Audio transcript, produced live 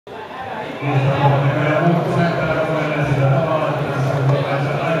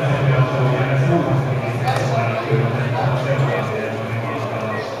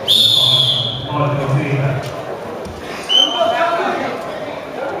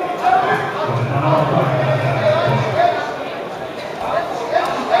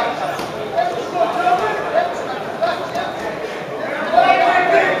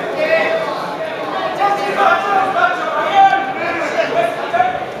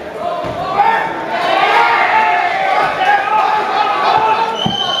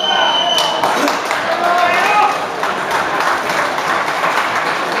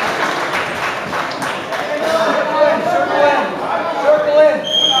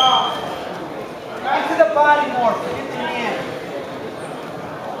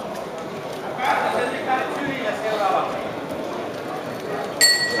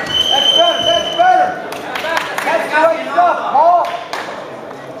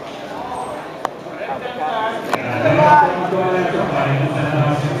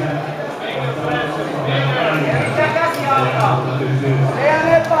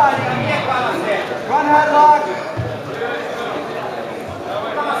Run headlock.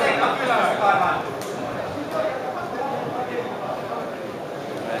 Karwan.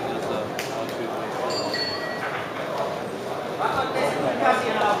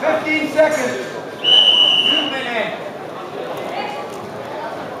 15 seconds.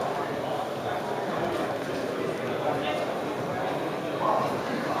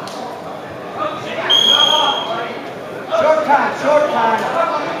 10. Short time.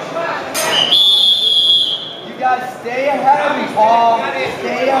 You guys stay ahead of me, Paul.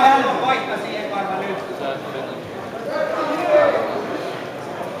 Stay ahead of me.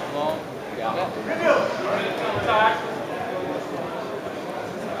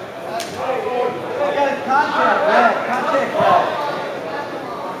 Contact red.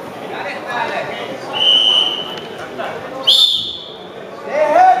 Stay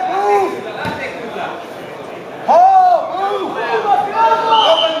ahead, move! Hold, move!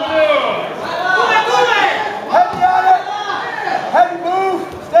 Heavy on it! Heavy move!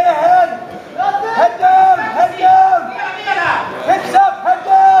 Stay ahead! Head down! Hips up! Head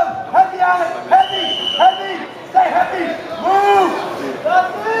down! Heavy on it! Heavy! Stay heavy! Move!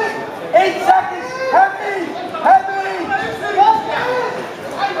 8 seconds! Heavy!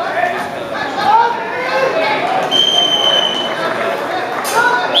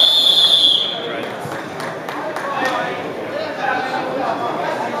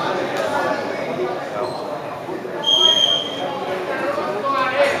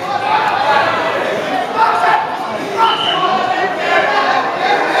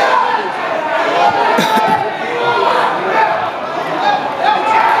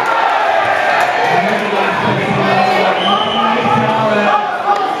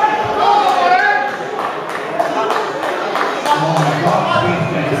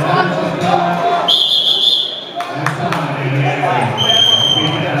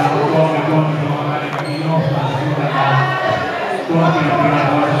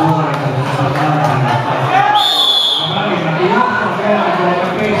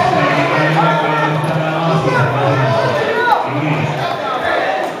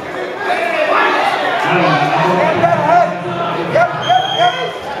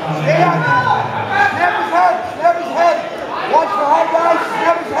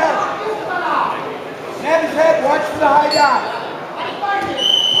 Watch for the high dive.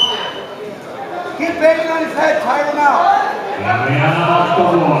 Keep banging on his head, tire him out.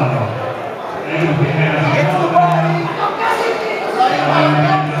 Get to the body.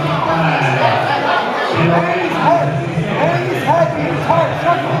 Hang his head, being tired.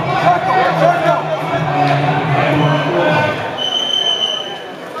 Circle.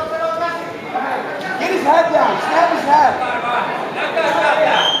 Get his head down, snap his head.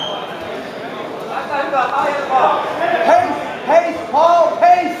 Pace, Paul,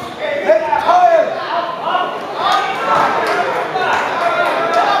 pace! Make it tired!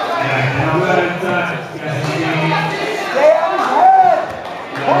 Stay on his head!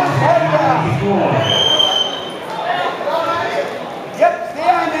 Pull his head down! Yep, stay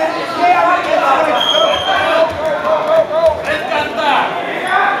on it! Stay on it!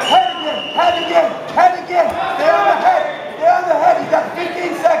 Head again! Stay on the head! He's got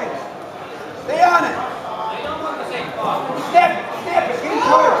 15 seconds! Stay on it! Snap it! Get him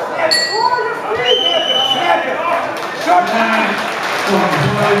tired! Snap it! Short time!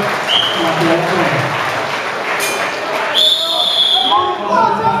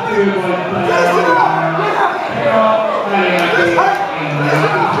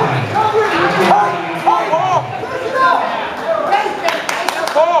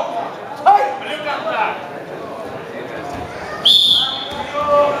 Tight!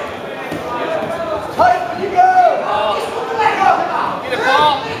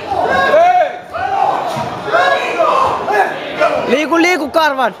 Liiku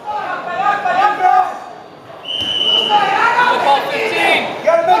Karvan!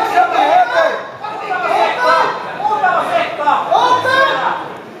 Gotta make something happen!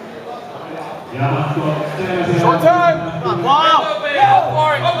 Short time! Wow!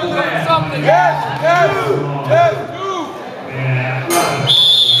 Something! Yes! Yes! Yes!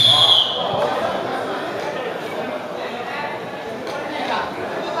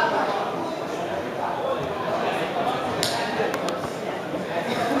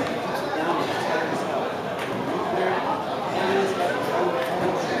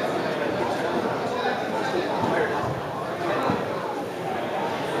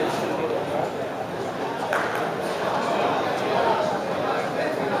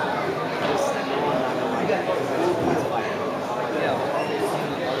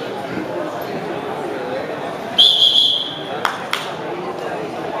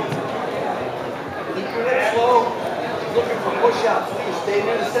 Looking for push-outs, please stay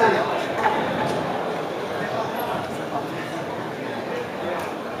near the center.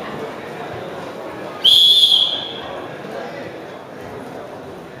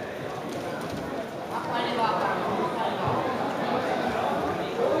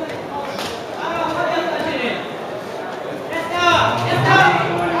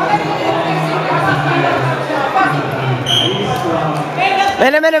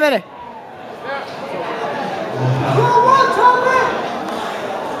 Mene!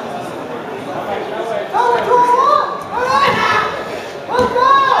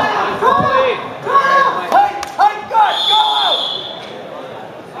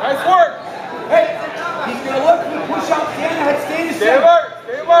 Nice work! Hey, he's gonna look for the push-out, stand ahead, stay in the Stay center. alert!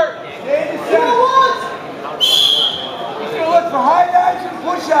 Stay alert! Stay in the center. He's gonna look for high dives and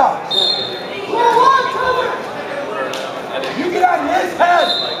push-outs. You get on his head!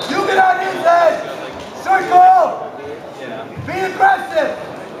 You get on his head! Circle! Be aggressive!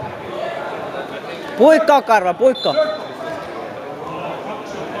 Puikkaa Karvan, puikkaa!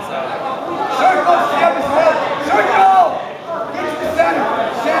 Circle, stab his head! Circle! Get to the center!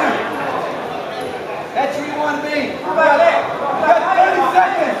 Center! That's where you want to be! You got 30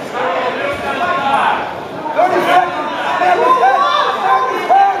 seconds! 30 seconds! Stab his head! Stab his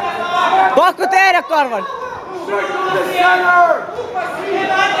head! Pakko tehdä Karvan! Circle the center!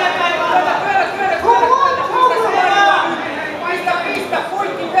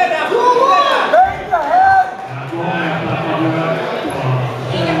 Bang the head!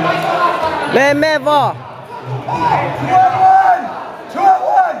 Mene vaan! 2-1!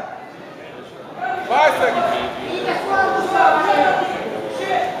 2-1! 5 seconds!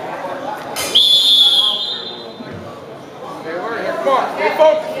 Stay alert here, come on! Stay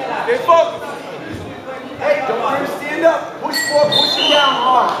focused! Stay focused! Hey, don't let him stand up. Push forward, push him down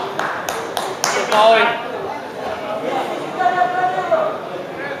hard.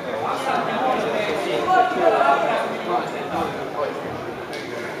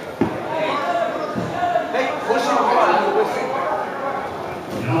 Hey, push him hard.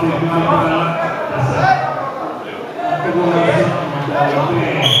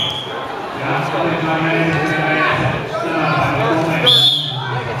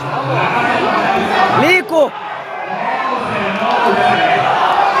 Liiku!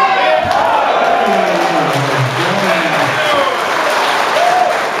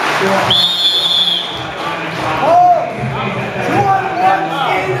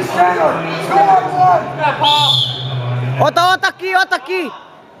 Ota kiinni!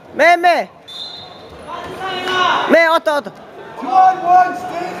 Mene! Ota! 2-on-1,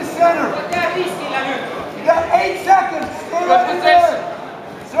 stay in the center. You got 8 seconds. Stay right there.